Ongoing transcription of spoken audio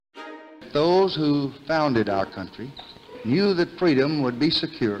that those who founded our country knew that freedom would be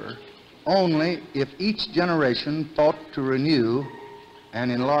secure only if each generation fought to renew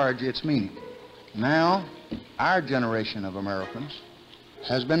and enlarge its meaning. Now, our generation of Americans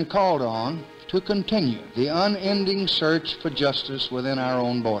has been called on to continue the unending search for justice within our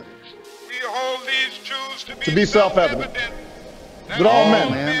own borders. We hold these truths to be self-evident that all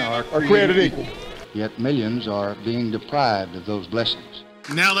men are created equal. Yet millions are being deprived of those blessings.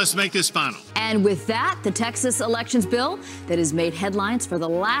 Now let's make this final. And with that, the Texas elections bill that has made headlines for the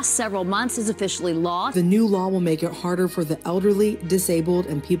last several months is officially law. The new law will make it harder for the elderly, disabled,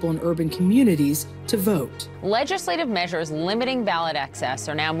 and people in urban communities to vote. Legislative measures limiting ballot access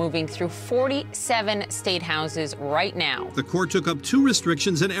are now moving through 47 state houses right now. The court took up 2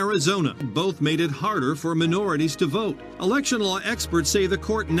 restrictions in Arizona. Both made it harder for minorities to vote. Election law experts say the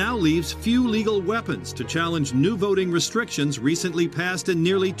court now leaves few legal weapons to challenge new voting restrictions recently passed in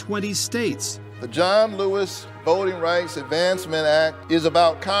nearly 20 states. The John Lewis Voting Rights Advancement Act is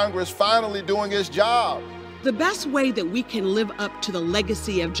about Congress finally doing its job. The best way that we can live up to the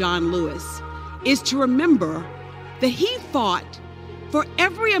legacy of John Lewis is to remember that he fought for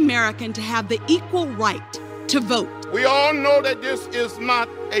every American to have the equal right to vote. We all know that this is not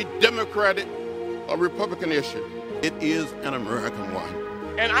a Democratic or Republican issue. It is an American one.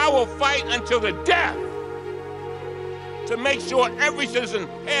 And I will fight until the death to make sure every citizen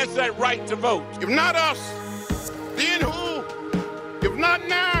has that right to vote. If not us, then who? If not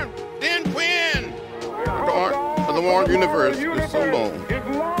now, then when? The Warren universe is so long,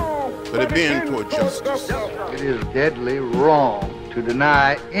 but it bend toward justice. It is deadly wrong to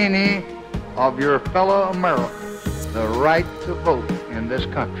deny any of your fellow Americans the right to vote in this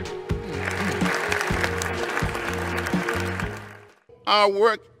country. Our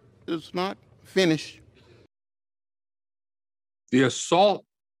work is not finished. The assault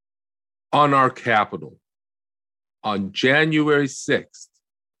on our Capitol on January 6th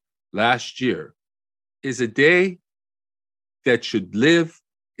last year is a day that should live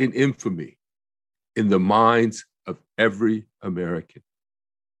in infamy in the minds of every American.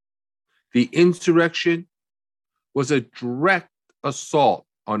 The insurrection was a direct assault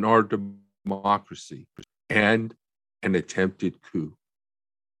on our democracy and an attempted coup.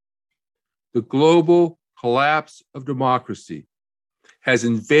 The global collapse of democracy has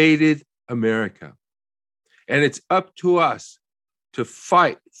invaded America, and it's up to us to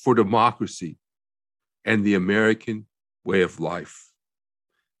fight for democracy and the American way of life,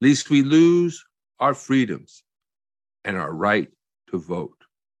 lest we lose our freedoms and our right to vote.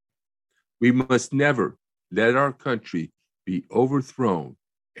 We must never let our country be overthrown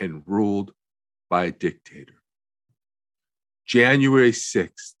and ruled by a dictator. January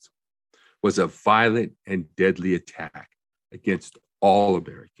 6th was a violent and deadly attack against all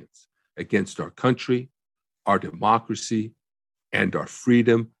Americans, against our country, our democracy, and our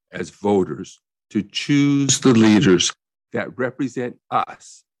freedom as voters to choose the leaders that represent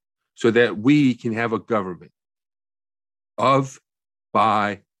us so that we can have a government of,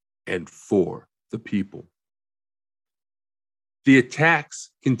 by, and for the people. The attacks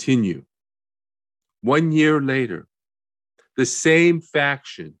continue. 1 year later, the same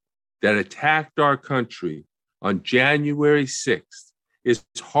faction that attacked our country on January 6th is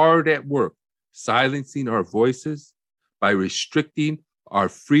hard at work silencing our voices by restricting our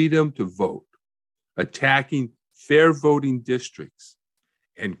freedom to vote, attacking fair voting districts,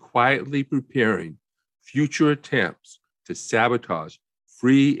 and quietly preparing future attempts to sabotage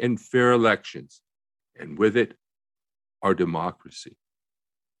free and fair elections, and with it, our democracy.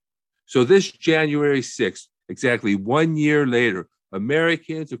 So this January 6th, exactly 1 year later,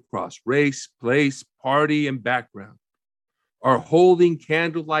 Americans across race, place, party, and background are holding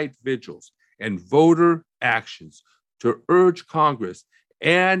candlelight vigils and voter actions to urge Congress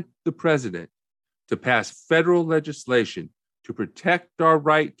and the president to pass federal legislation to protect our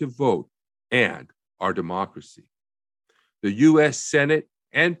right to vote and our democracy. The U.S. Senate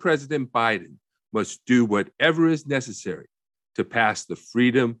and President Biden must do whatever is necessary to pass the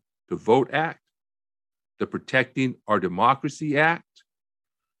Freedom to Vote Act, the Protecting Our Democracy Act,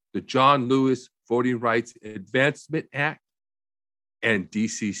 the John Lewis Voting Rights Advancement Act, and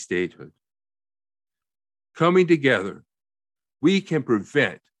DC statehood. Coming together, we can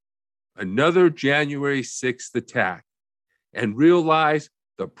prevent another January 6th attack and realize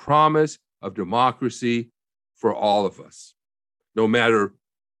the promise of democracy for all of us, no matter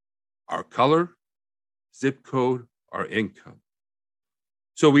our color, zip code, or income.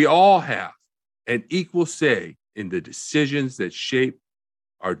 So we all have an equal say in the decisions that shape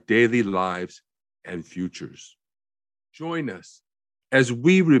our daily lives and futures. Join us as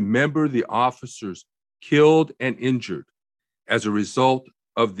we remember the officers killed and injured as a result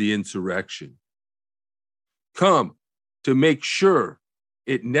of the insurrection. Come to make sure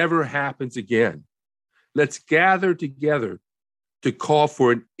it never happens again. Let's gather together to call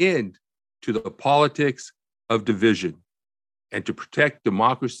for an end to the politics of division and to protect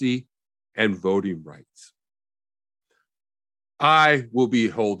democracy and voting rights. I will be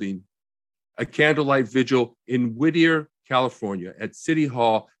holding a candlelight vigil in Whittier, California at City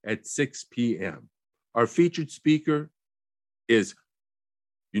Hall at 6 p.m. Our featured speaker is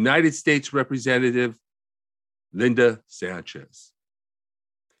United States Representative Linda Sanchez.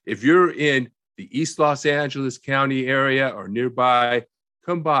 If you're in the East Los Angeles County area or nearby,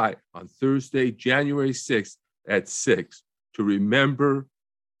 come by on Thursday, January 6th at 6 to remember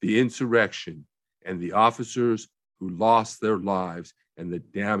the insurrection and the officers who lost their lives and the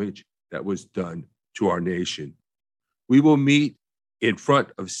damage that was done to our nation. We will meet in front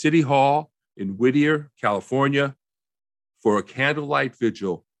of City Hall in Whittier, California, for a candlelight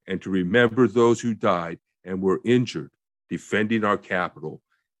vigil and to remember those who died and were injured defending our capital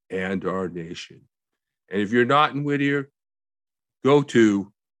and our nation. And if you're not in Whittier, go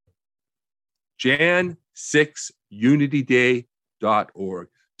to jan6unityday.org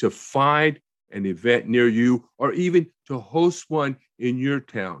to find an event near you or even to host one in your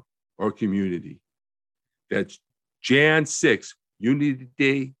town or community. That's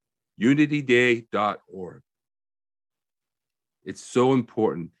jan6unityday.org. It's so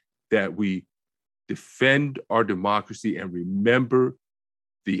important that we defend our democracy and remember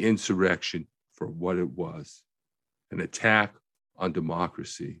the insurrection for what it was, an attack on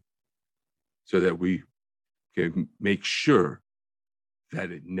democracy, so that we can make sure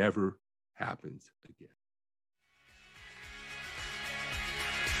that it never happens again.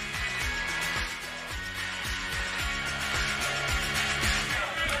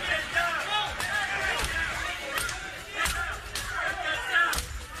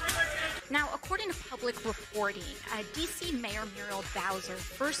 Now, according to public reporting, D.C. Mayor Muriel Bowser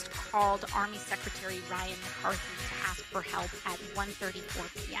first called Army Secretary Ryan McCarthy to ask for help at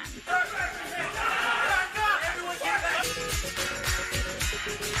 1:34 p.m.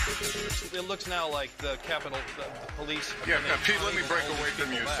 It looks now like the Capitol the police... Yeah, Pete, let me break away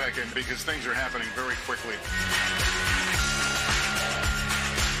from you a second because things are happening very quickly.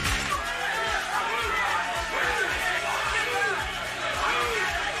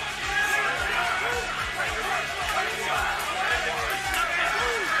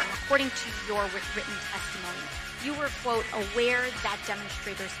 According to your written testimony, you were, quote, aware that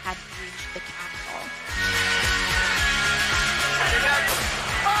demonstrators had breached the Capitol.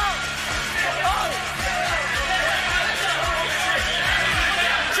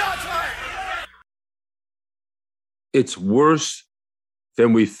 It's worse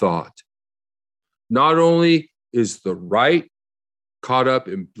than we thought. Not only is the right caught up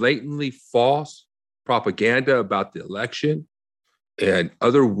in blatantly false propaganda about the election and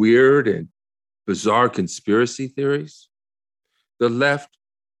other weird and bizarre conspiracy theories, the left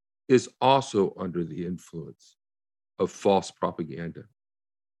is also under the influence of false propaganda.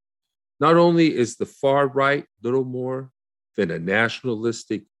 Not only is the far right little more than a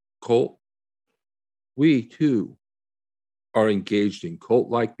nationalistic cult, we too are engaged in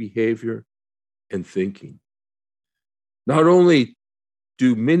cult-like behavior and thinking. Not only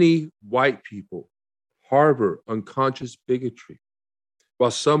do many white people harbor unconscious bigotry,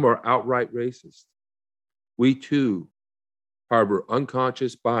 while some are outright racist, we too harbor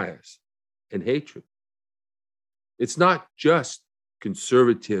unconscious bias and hatred. It's not just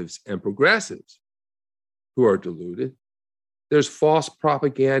conservatives and progressives who are deluded. There's false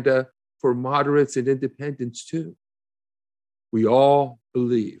propaganda for moderates and independents too. We all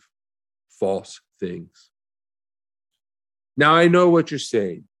believe false things. Now, I know what you're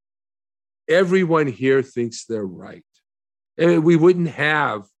saying. Everyone here thinks they're right. And we wouldn't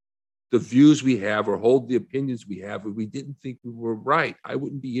have the views we have or hold the opinions we have if we didn't think we were right. I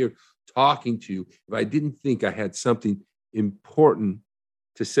wouldn't be here talking to you if I didn't think I had something important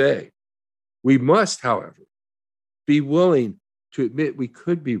to say. We must, however, be willing to admit we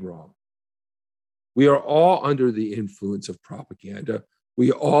could be wrong. We are all under the influence of propaganda.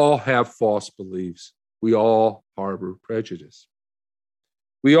 We all have false beliefs. We all harbor prejudice.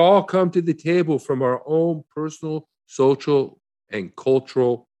 We all come to the table from our own personal, social, and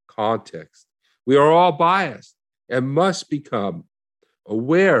cultural context. We are all biased and must become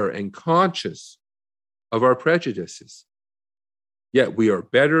aware and conscious of our prejudices. Yet we are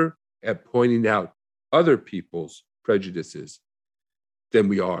better at pointing out other people's prejudices than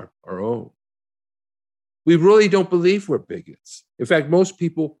we are our own. We really don't believe we're bigots. In fact, most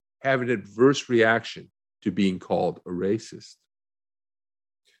people have an adverse reaction to being called a racist.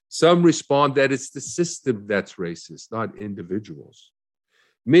 Some respond that it's the system that's racist, not individuals.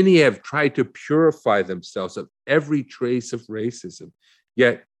 Many have tried to purify themselves of every trace of racism,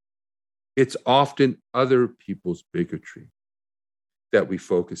 yet it's often other people's bigotry that we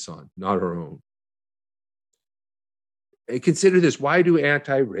focus on, not our own. And consider this, why do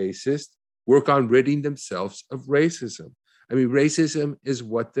anti-racists work on ridding themselves of racism? I mean, racism is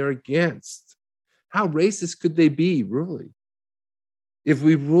what they're against. How racist could they be, really? If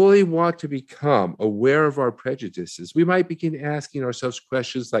we really want to become aware of our prejudices, we might begin asking ourselves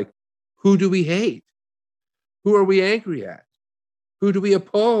questions like, who do we hate? Who are we angry at? Who do we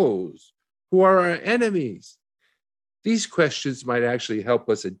oppose? Who are our enemies? These questions might actually help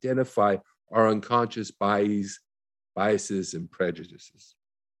us identify our unconscious biases and prejudices.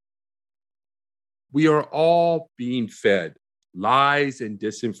 We are all being fed lies and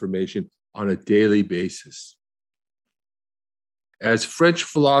disinformation on a daily basis. As French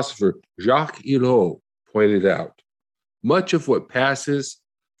philosopher Jacques Ellul pointed out, much of what passes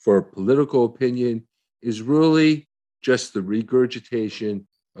for political opinion is really just the regurgitation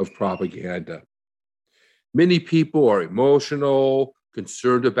of propaganda. Many people are emotional,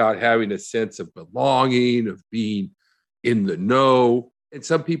 concerned about having a sense of belonging, of being in the know, and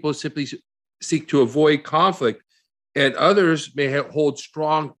some people simply seek to avoid conflict, and others may hold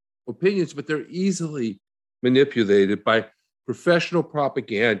strong opinions, but they're easily manipulated by professional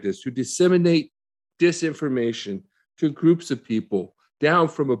propagandists who disseminate disinformation to groups of people down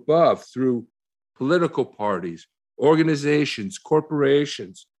from above through political parties, organizations,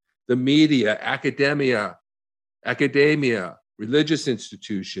 corporations, the media, academia, religious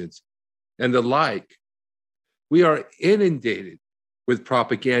institutions, and the like. We are inundated with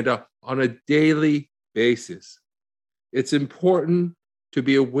propaganda on a daily basis. It's important to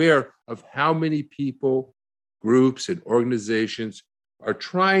be aware of how many people, groups, and organizations are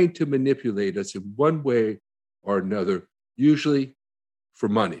trying to manipulate us in one way or another, usually for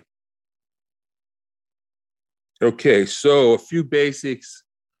money. Okay, so a few basics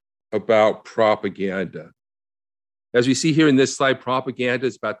about propaganda. As we see here in this slide, propaganda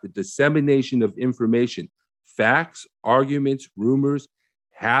is about the dissemination of information, facts, arguments, rumors,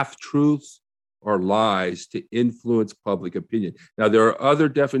 half-truths, or lies to influence public opinion. Now, there are other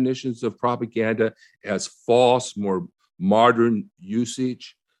definitions of propaganda as false, more modern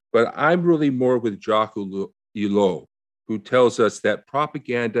usage, but I'm really more with Jacques Ellul, who tells us that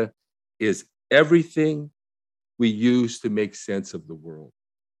propaganda is everything we use to make sense of the world.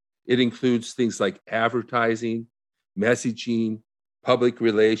 It includes things like advertising, messaging, public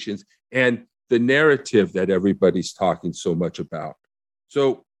relations, and the narrative that everybody's talking so much about.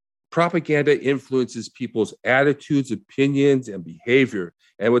 So propaganda influences people's attitudes, opinions, and behavior.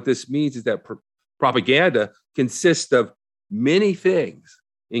 And what this means is that propaganda consists of many things,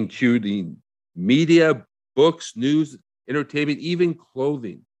 including media, books, news, entertainment, even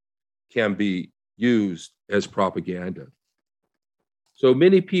clothing can be used as propaganda. So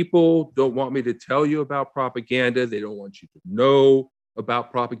many people don't want me to tell you about propaganda. They don't want you to know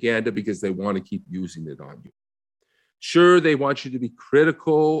about propaganda because they want to keep using it on you. Sure, they want you to be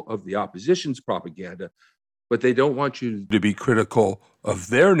critical of the opposition's propaganda, but they don't want you to be critical of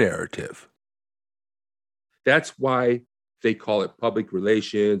their narrative. That's why they call it public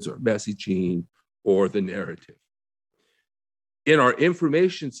relations or messaging or the narrative. In our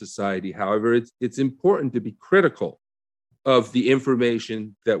information society, however, it's important to be critical of the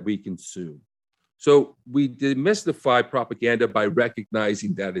information that we consume. So we demystify propaganda by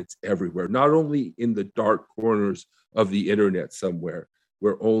recognizing that it's everywhere, not only in the dark corners of the internet somewhere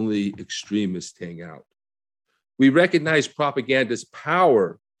where only extremists hang out. We recognize propaganda's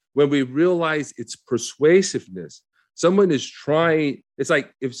power when we realize its persuasiveness. It's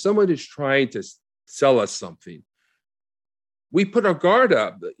like if someone is trying to sell us something, we put our guard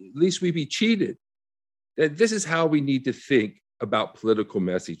up, at least we be cheated. That this is how we need to think about political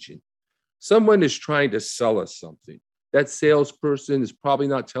messaging. Someone is trying to sell us something. That salesperson is probably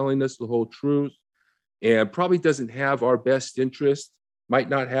not telling us the whole truth and probably doesn't have our best interest, might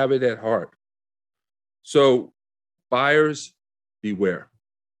not have it at heart. So buyers, beware.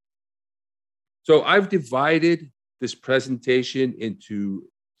 So I've divided this presentation into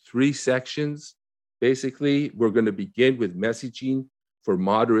 3 sections. Basically, we're going to begin with messaging for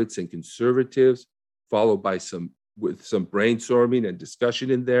moderates and conservatives, followed by some brainstorming and discussion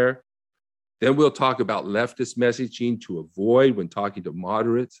in there. Then we'll talk about leftist messaging to avoid when talking to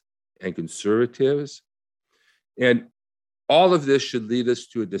moderates and conservatives. And All of this should lead us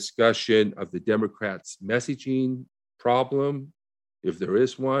to a discussion of the Democrats' messaging problem, if there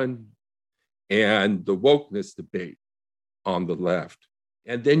is one, and the wokeness debate on the left.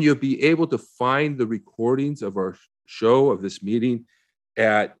 And then you'll be able to find the recordings of our show of this meeting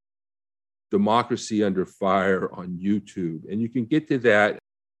at Democracy Under Fire on YouTube. And you can get to that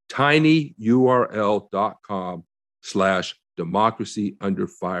tinyurl.com/Democracy Under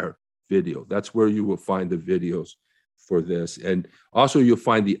Fire video. That's where you will find the videos for this. And also you'll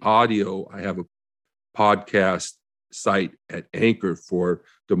find the audio. I have a podcast site at Anchor for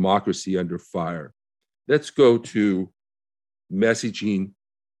Democracy Under Fire. Let's go to messaging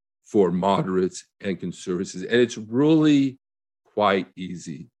for moderates and conservatives. And it's really quite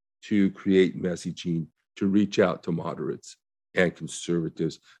easy to create messaging to reach out to moderates and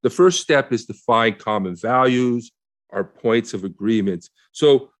conservatives. The first step is to find common values, our points of agreements.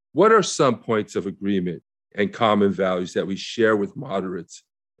 So what are some points of agreement and common values that we share with moderates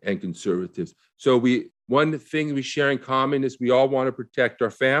and conservatives? So one thing we share in common is we all want to protect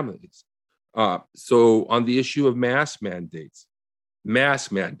our families. So on the issue of mass mandates,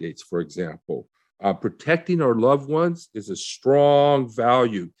 for example, protecting our loved ones is a strong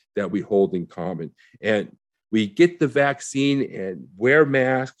value that we hold in common. And we get the vaccine and wear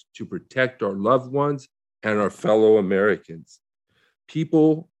masks to protect our loved ones and our fellow Americans.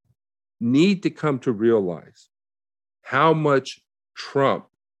 People need to come to realize how much Trump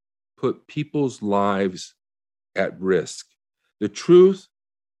put people's lives at risk. The truth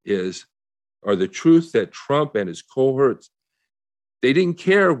that Trump and his cohorts, they didn't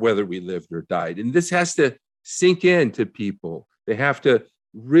care whether we lived or died. And this has to sink into people. They have to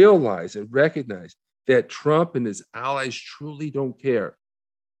realize and recognize that Trump and his allies truly don't care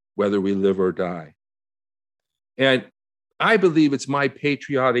whether we live or die. And I believe it's my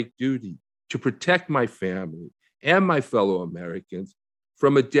patriotic duty to protect my family and my fellow Americans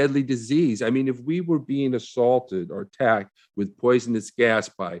from a deadly disease. I mean, if we were being assaulted or attacked with poisonous gas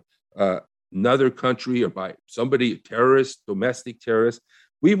by another country or by somebody, terrorist, domestic terrorist,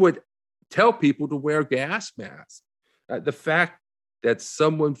 we would tell people to wear gas masks. The fact that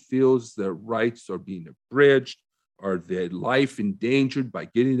someone feels their rights are being abridged or their life endangered by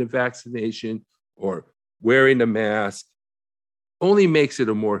getting a vaccination or wearing a mask only makes it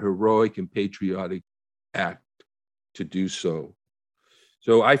a more heroic and patriotic act to do so.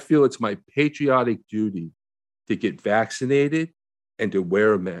 So I feel it's my patriotic duty to get vaccinated and to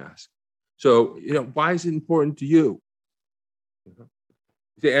wear a mask. So, why is it important to you?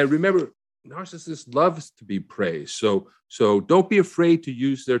 And remember, narcissists love to be praised. So don't be afraid to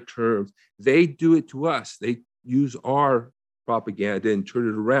use their terms. They do it to us. They use our propaganda and turn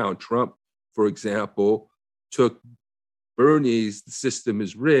it around. Trump, for example, took Bernie's "the system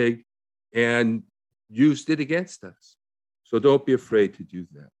is rigged" and used it against us. So don't be afraid to do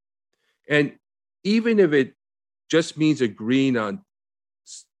that. And even if it just means agreeing on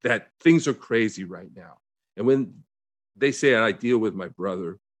that things are crazy right now. And when they say, and I deal with my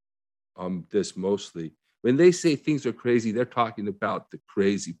brother this mostly, when they say things are crazy, they're talking about the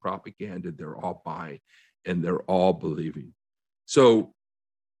crazy propaganda they're all buying and they're all believing. So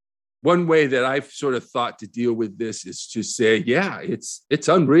one way that I've sort of thought to deal with this is to say, yeah, it's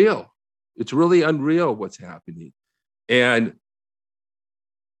unreal. It's really unreal what's happening. And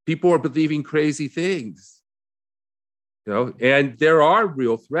people are believing crazy things. And there are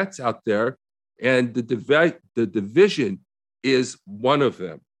real threats out there, and the division is one of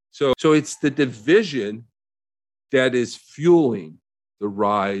them. So it's the division that is fueling the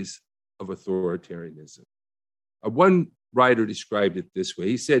rise of authoritarianism. One writer described it this way.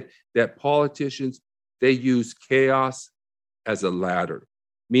 He said that politicians, they use chaos as a ladder,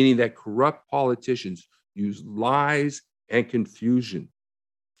 meaning that corrupt politicians use lies and confusion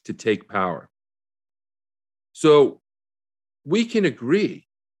to take power. So we can agree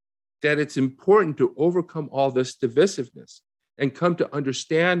that it's important to overcome all this divisiveness and come to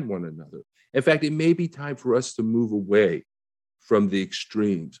understand one another. In fact, it may be time for us to move away from the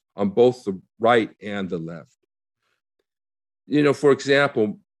extremes on both the right and the left. For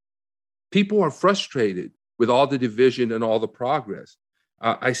example, people are frustrated with all the division and all the progress.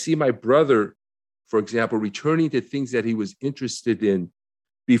 I see my brother, for example, returning to things that he was interested in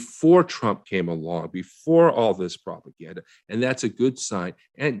before Trump came along, before all this propaganda. And that's a good sign.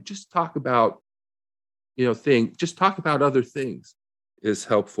 And just talk about, just talk about other things is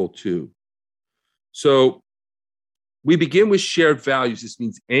helpful too. So we begin with shared values. This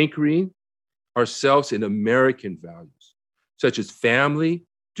means anchoring ourselves in American values, such as family,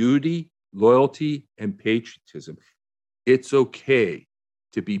 duty, loyalty, and patriotism. It's okay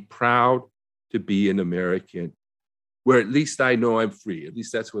to be proud to be an American. where at least I know I'm free. At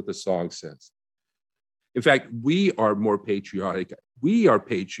least that's what the song says. In fact, we are more patriotic. We are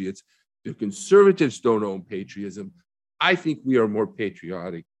patriots. The conservatives don't own patriotism. I think we are more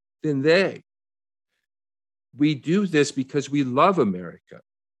patriotic than they. We do this because we love America.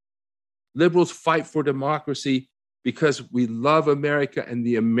 Liberals fight for democracy because we love America and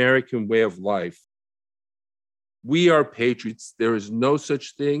the American way of life. We are patriots. There is no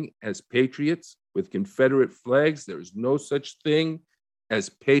such thing as patriots with Confederate flags. There is no such thing as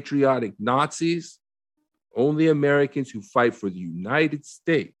patriotic Nazis. Only Americans who fight for the United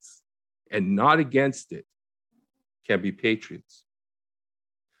States and not against it can be patriots.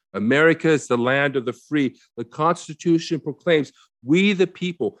 America is the land of the free. The Constitution proclaims we, the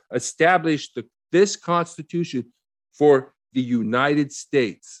people, established this Constitution for the United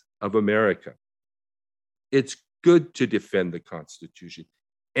States of America. It's good to defend the Constitution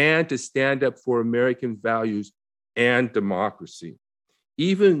and to stand up for American values and democracy.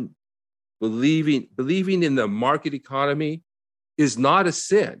 Even believing in the market economy is not a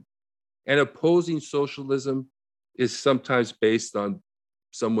sin, and opposing socialism is sometimes based on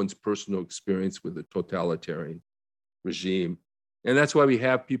someone's personal experience with a totalitarian regime. And that's why we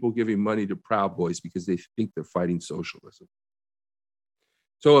have people giving money to Proud Boys, because they think they're fighting socialism.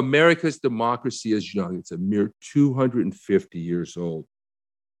 So America's democracy is young. It's a mere 250 years old.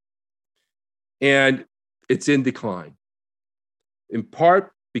 And it's in decline, in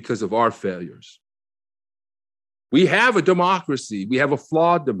part because of our failures. We have a democracy. We have a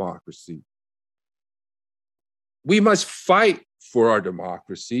flawed democracy. We must fight for our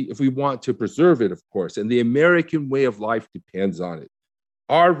democracy if we want to preserve it, of course, and the American way of life depends on it.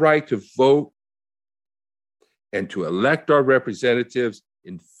 Our right to vote and to elect our representatives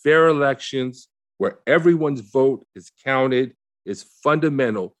in fair elections where everyone's vote is counted is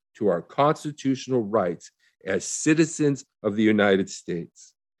fundamental to our constitutional rights as citizens of the United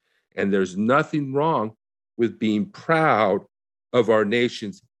States. And there's nothing wrong with being proud of our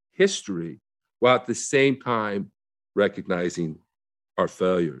nation's history while at the same time recognizing our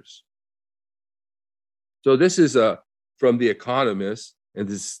failures. So this is from The Economist, and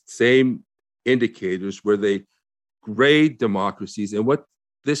the same indicators where they grade democracies. And what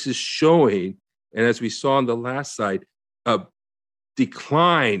this is showing, and as we saw on the last slide, a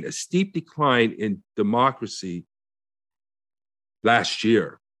steep decline in democracy last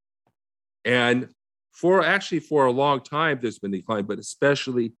year. And for a long time, there's been decline, but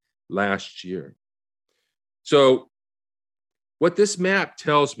especially last year. So what this map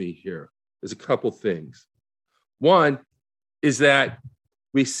tells me here is a couple things. One is that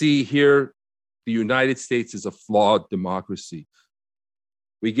we see here the United States is a flawed democracy.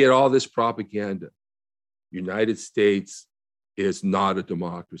 We get all this propaganda. United States is not a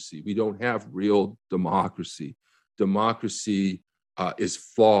democracy. We don't have real democracy. Democracy is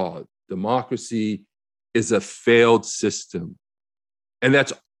flawed. Democracy is a failed system. And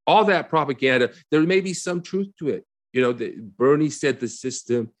that's all that propaganda. There may be some truth to it. You know, Bernie said the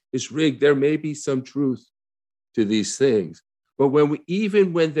system is rigged. There may be some truth to these things. But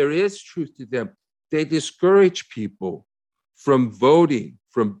even when there is truth to them, they discourage people from voting,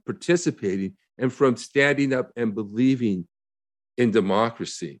 from participating, and from standing up and believing in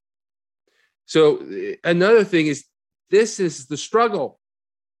democracy. So another thing is, this is the struggle.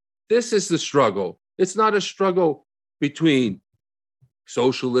 This is the struggle. It's not a struggle between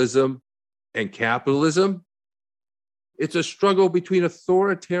socialism and capitalism. It's a struggle between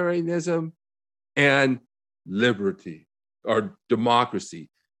authoritarianism and liberty or democracy,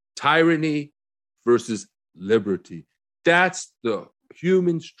 tyranny versus liberty. That's the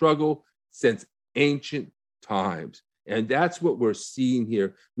human struggle since ancient times. And that's what we're seeing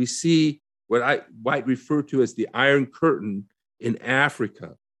here. We see what I might refer to as the Iron Curtain in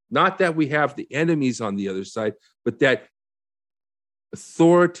Africa. Not that we have the enemies on the other side, but that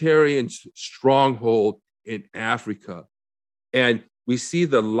authoritarian stronghold in Africa. And we see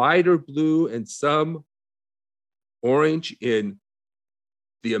the lighter blue and some orange in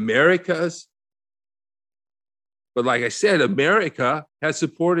the Americas. But like I said, America has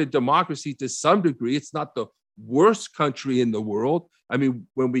supported democracy to some degree. It's not the worst country in the world. I mean,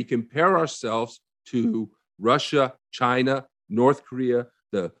 when we compare ourselves to Russia, China, North Korea,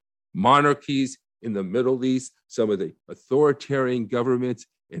 the monarchies in the Middle East, some of the authoritarian governments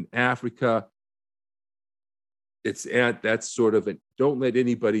in Africa, that's sort of don't let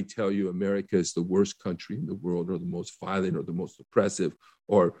anybody tell you America is the worst country in the world or the most violent or the most oppressive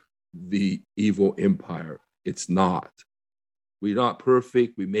or the evil empire. It's not. We're not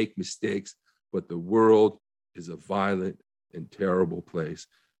perfect. We make mistakes, but the world is a violent and terrible place.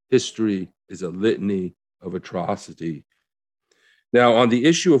 History is a litany of atrocity. Now, on the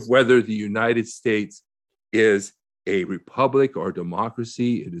issue of whether the United States is a republic or a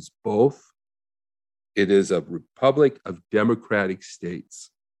democracy, it is both. It is a republic of democratic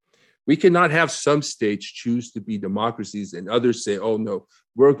states. We cannot have some states choose to be democracies and others say, oh no,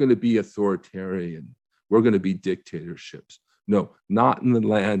 we're going to be authoritarian. We're going to be dictatorships. No, not in the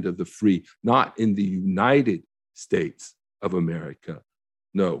land of the free, not in the United States of America.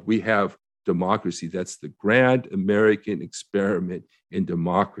 No, we have democracy. That's the grand American experiment in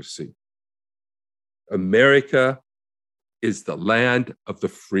democracy. America is the land of the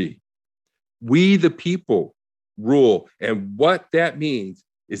free. We, the people, rule. And what that means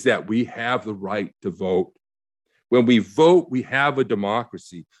is that we have the right to vote. When we vote, we have a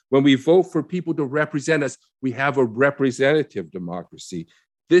democracy. When we vote for people to represent us, we have a representative democracy.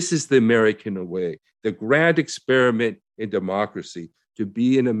 This is the American way. The grand experiment in democracy. To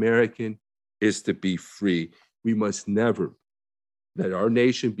be an American is to be free. We must never let our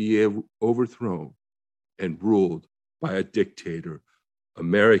nation be overthrown and ruled by a dictator.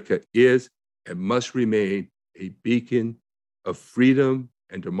 America is and must remain a beacon of freedom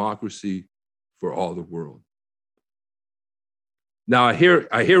and democracy for all the world. Now, I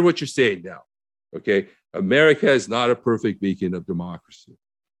hear what you're saying now, okay? America is not a perfect beacon of democracy.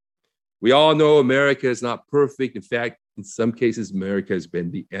 We all know America is not perfect. In fact, in some cases, America has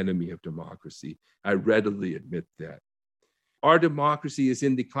been the enemy of democracy. I readily admit that. Our democracy is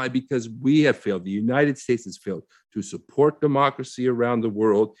in decline because we have failed. The United States has failed to support democracy around the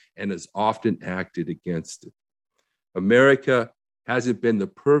world and has often acted against it. America hasn't been the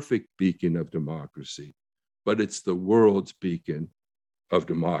perfect beacon of democracy, but it's the world's beacon of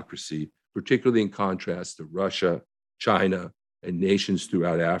democracy, particularly in contrast to Russia, China, and nations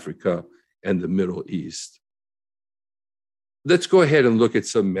throughout Africa and the Middle East. Let's go ahead and look at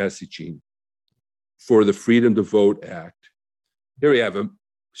some messaging for the Freedom to Vote Act. Here we have them.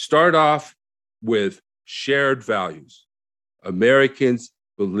 Start off with shared values. Americans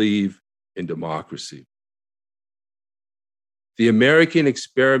believe in democracy. The American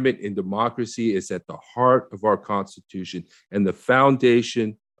experiment in democracy is at the heart of our Constitution and the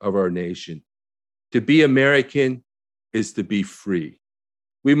foundation of our nation. To be American is to be free.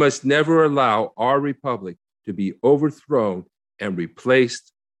 We must never allow our republic to be overthrown and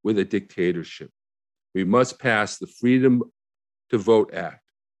replaced with a dictatorship. We must pass the Freedom to Vote Act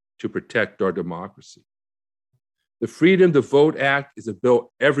to protect our democracy. The Freedom to Vote Act is a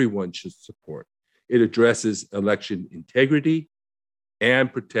bill everyone should support. It addresses election integrity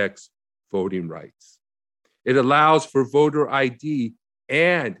and protects voting rights. It allows for voter ID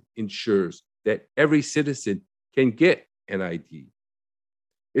and ensures that every citizen can get an ID.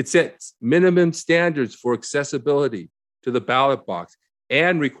 It sets minimum standards for accessibility to the ballot box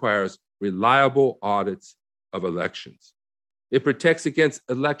and requires reliable audits of elections. It protects against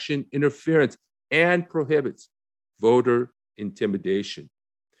election interference and prohibits voter intimidation.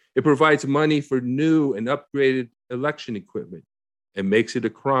 It provides money for new and upgraded election equipment and makes it a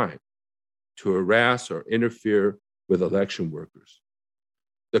crime to harass or interfere with election workers.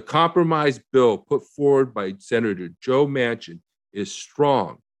 The compromise bill put forward by Senator Joe Manchin is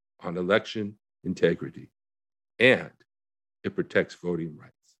strong on election integrity, and it protects voting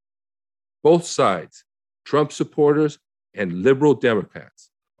rights. Both sides, Trump supporters and liberal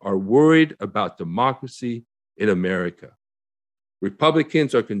Democrats, are worried about democracy in America.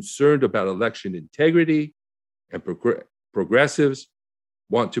 Republicans are concerned about election integrity, and progressives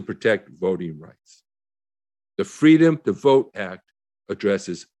want to protect voting rights. The Freedom to Vote Act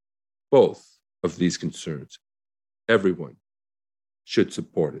addresses both of these concerns. Everyone should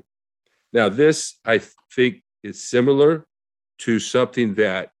support it. Now, this, I think, is similar to something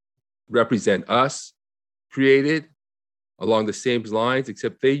that Represent Us created along the same lines,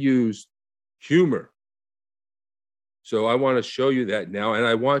 except they used humor. So I want to show you that now, and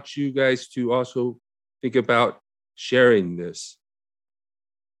I want you guys to also think about sharing this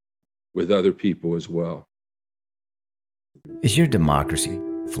with other people as well. Is your democracy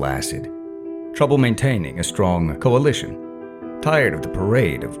flaccid? Trouble maintaining a strong coalition? Tired of the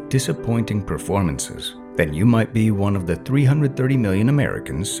parade of disappointing performances? Then you might be one of the 330 million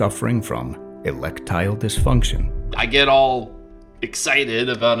Americans suffering from electile dysfunction. I get all excited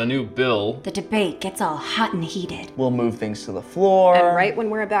about a new bill. The debate gets all hot and heated. We'll move things to the floor. And right when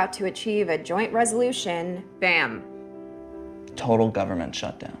we're about to achieve a joint resolution, bam. Total government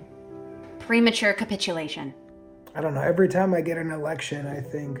shutdown. Premature capitulation. I don't know, every time I get an election, I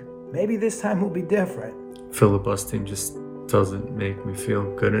think, maybe this time will be different. Filibustering just doesn't make me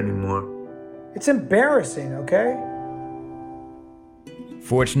feel good anymore. It's embarrassing, okay?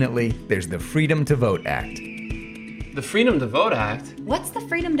 Fortunately, there's the Freedom to Vote Act. The Freedom to Vote Act? What's the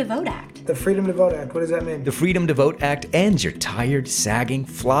Freedom to Vote Act? The Freedom to Vote Act, what does that mean? The Freedom to Vote Act ends your tired, sagging,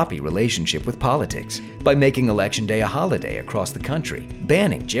 floppy relationship with politics by making Election Day a holiday across the country,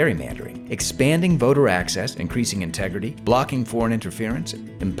 banning gerrymandering, expanding voter access, increasing integrity, blocking foreign interference,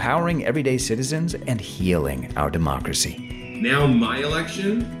 empowering everyday citizens, and healing our democracy. Now my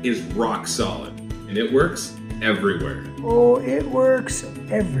election is rock solid, and it works everywhere. Oh, it works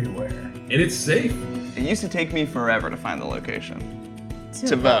everywhere. And it's safe. It used to take me forever to find the location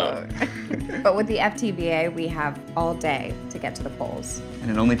to vote. But with the FTVA, we have all day to get to the polls.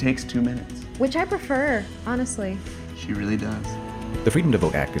 And it only takes 2 minutes. Which I prefer, honestly. She really does. The Freedom to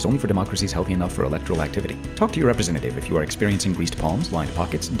Vote Act is only for democracies healthy enough for electoral activity. Talk to your representative if you are experiencing greased palms, lined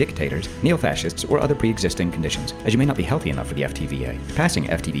pockets, dictators, neo-fascists, or other pre-existing conditions, as you may not be healthy enough for the FTVA. Passing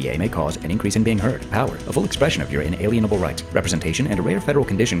FTVA may cause an increase in being heard, power, a full expression of your inalienable rights, representation, and a rare federal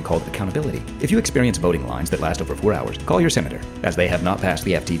condition called accountability. If you experience voting lines that last over 4 hours, call your senator, as they have not passed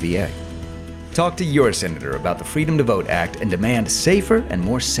the FTVA. Talk to your senator about the Freedom to Vote Act and demand safer and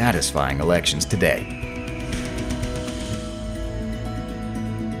more satisfying elections today.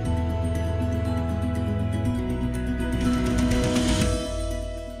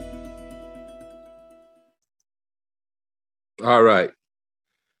 All right.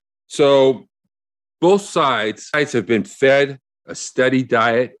 So both sides have been fed a steady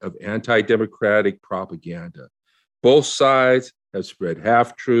diet of anti-democratic propaganda. Both sides have spread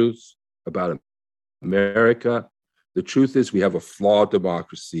half-truths about America. The truth is we have a flawed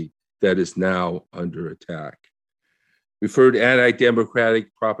democracy that is now under attack. We've heard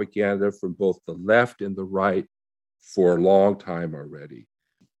anti-democratic propaganda from both the left and the right for a long time already.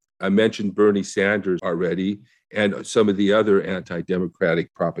 I mentioned Bernie Sanders already and some of the other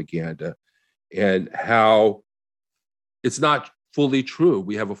anti-democratic propaganda and how it's not fully true.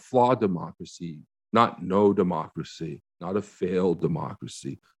 We have a flawed democracy, not no democracy, not a failed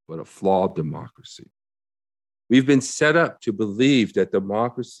democracy, but a flawed democracy. We've been set up to believe that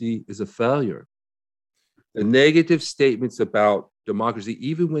democracy is a failure. The negative statements about democracy,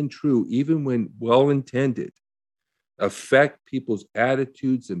 even when true, even when well-intended, affect people's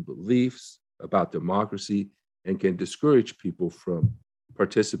attitudes and beliefs about democracy and can discourage people from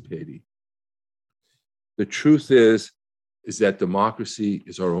participating. The truth is that democracy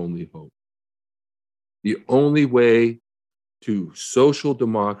is our only hope. The only way to social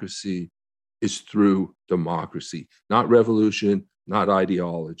democracy is through democracy, not revolution, not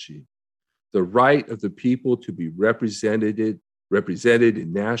ideology. The right of the people to be represented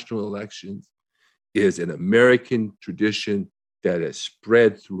in national elections is an American tradition that has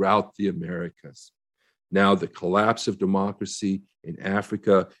spread throughout the Americas. Now the collapse of democracy in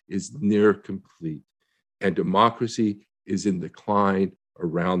Africa is near complete, and democracy is in decline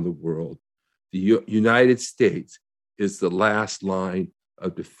around the world. The United States is the last line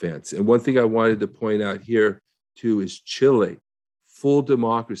of defense. And one thing I wanted to point out here too is Chile, full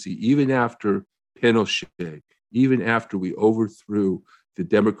democracy, even after Pinochet, even after we overthrew the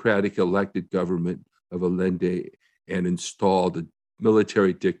democratic elected government of Allende and installed a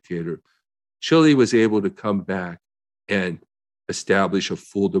military dictator, Chile was able to come back and establish a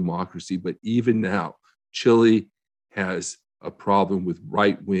full democracy. But even now, Chile has a problem with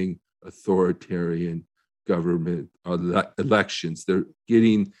right-wing authoritarian government elections. They're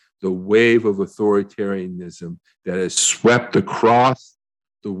getting the wave of authoritarianism that has swept across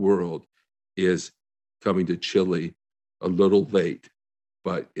the world is coming to Chile a little late,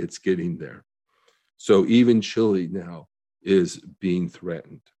 but it's getting there. So even Chile now is being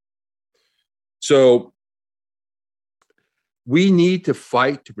threatened. So we need to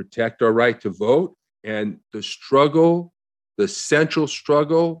fight to protect our right to vote. And the struggle, the central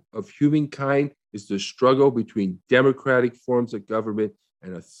struggle of humankind is the struggle between democratic forms of government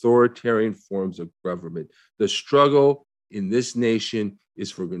and authoritarian forms of government. The struggle in this nation is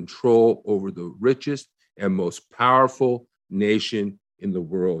for control over the richest and most powerful nation in the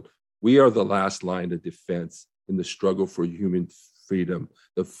world. We are the last line of defense in the struggle for human freedom.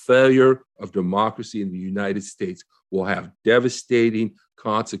 The failure of democracy in the United States will have devastating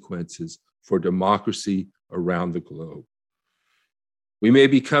consequences for democracy around the globe. We may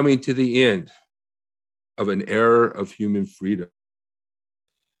be coming to the end of an era of human freedom.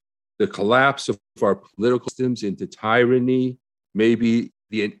 The collapse of our political systems into tyranny may be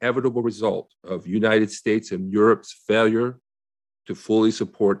the inevitable result of United States and Europe's failure to fully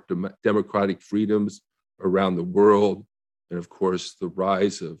support democratic freedoms around the world. And of course, the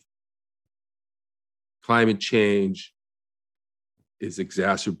rise of climate change is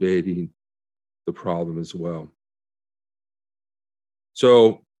exacerbating the problem as well.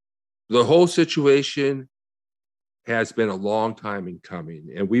 So the whole situation has been a long time in coming,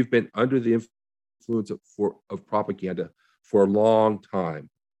 and we've been under the influence of propaganda for a long time.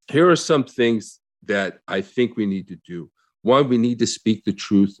 Here are some things that I think we need to do. One, we need to speak the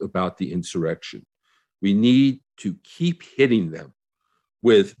truth about the insurrection. We need to keep hitting them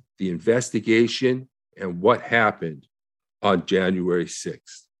with the investigation and what happened on January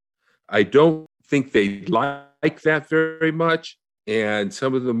 6th. I don't think they like that very much, and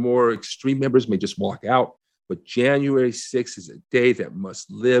some of the more extreme members may just walk out, but January 6th is a day that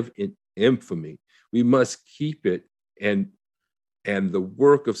must live in infamy. We must keep it, and the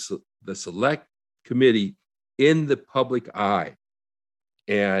work of the Select Committee in the public eye,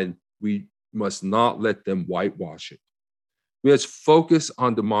 and we must not let them whitewash it. We must focus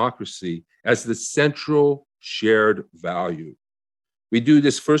on democracy as the central shared value. We do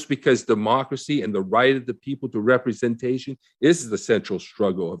this first because democracy and the right of the people to representation is the central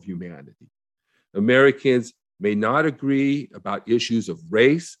struggle of humanity. Americans may not agree about issues of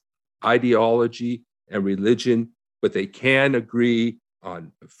race, ideology, and religion, but they can agree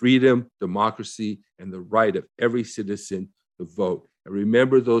on freedom, democracy, and the right of every citizen to vote. And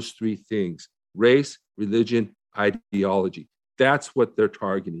remember those three things: race, religion, ideology. That's what they're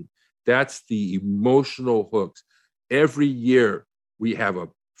targeting. That's the emotional hooks. Every year, we have a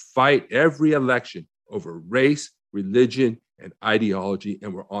fight, every election, over race, religion, and ideology,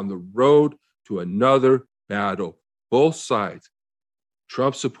 and we're on the road to another battle. Both sides,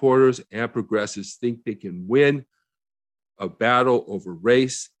 Trump supporters and progressives, think they can win a battle over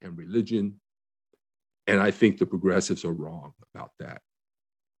race and religion, and I think the progressives are wrong about that.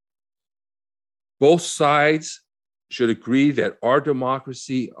 Both sides should agree that our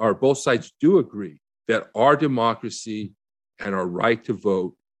democracy, or both sides do agree that our democracy and our right to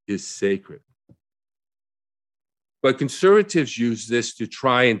vote is sacred. But conservatives use this to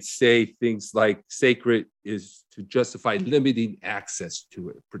try and say things like sacred is to justify limiting access to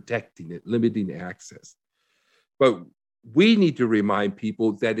it, protecting it, limiting access. But we need to remind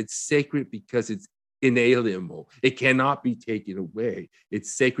people that it's sacred because it's inalienable. It cannot be taken away.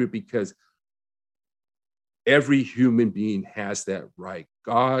 It's sacred because every human being has that right.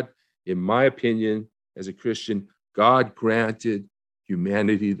 God, in my opinion, as a Christian, God granted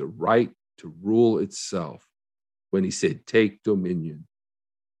humanity the right to rule itself when he said, take dominion.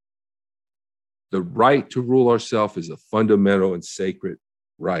 The right to rule ourselves is a fundamental and sacred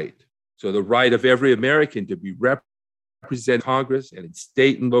right. So the right of every American to be represented in Congress and in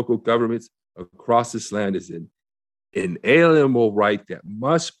state and local governments across this land is an inalienable right that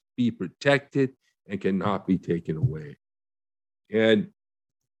must be protected and cannot be taken away. And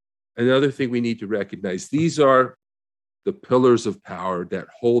another thing we need to recognize, these are the pillars of power that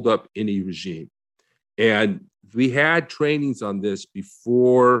hold up any regime. And we had trainings on this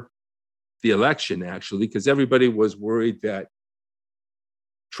before the election, actually, because everybody was worried that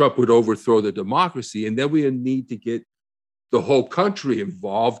Trump would overthrow the democracy, and then we would need to get the whole country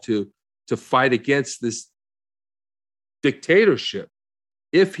involved to fight against this dictatorship.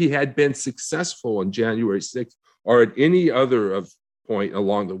 If he had been successful on January 6th or at any other point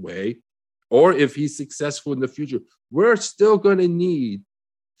along the way, or if he's successful in the future, we're still going to need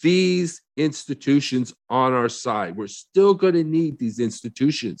these institutions on our side. We're still going to need these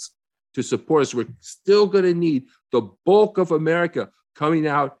institutions to support us. We're still going to need the bulk of America coming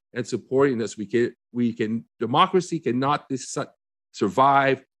out and supporting us. Democracy cannot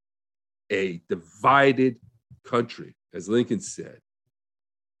survive a divided country, as Lincoln said.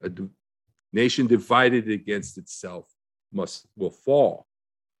 A nation divided against itself will fall.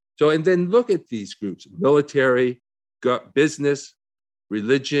 So, and then look at these groups: military, business,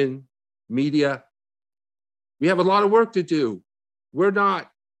 religion, media. We have a lot of work to do. We've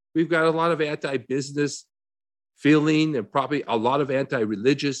got a lot of anti-business feeling and probably a lot of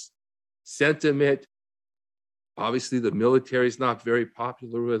anti-religious sentiment. Obviously, the military is not very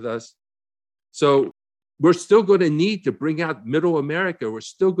popular with us. So we're still going to need to bring out middle America. We're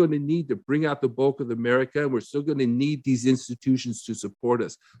still going to need to bring out the bulk of America. And we're still going to need these institutions to support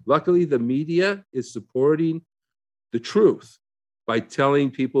us. Luckily, the media is supporting the truth by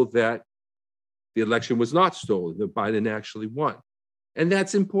telling people that the election was not stolen, that Biden actually won. And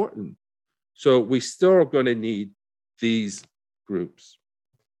that's important. So we still are going to need these groups.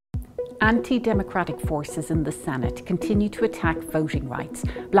 Anti-democratic forces in the Senate continue to attack voting rights,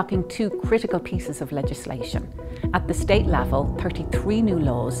 blocking two critical pieces of legislation. At the state level, 33 new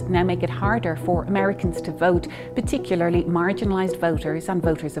laws now make it harder for Americans to vote, particularly marginalised voters and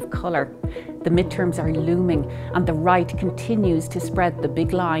voters of colour. The midterms are looming, and the right continues to spread the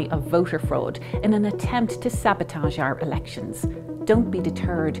big lie of voter fraud in an attempt to sabotage our elections. don't be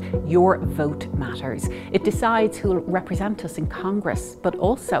deterred. Your vote matters. It decides who will represent us in Congress, but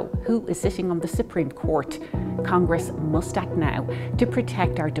also who is sitting on the Supreme Court. Congress must act now to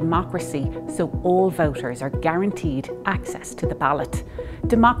protect our democracy so all voters are guaranteed access to the ballot.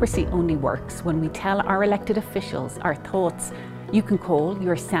 Democracy only works when we tell our elected officials our thoughts. You can call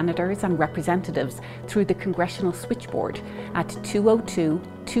your senators and representatives through the Congressional Switchboard at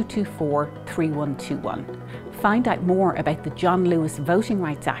 202-224-3121. Find out more about the John Lewis Voting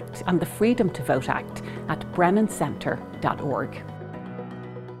Rights Act and the Freedom to Vote Act at brennancentre.org.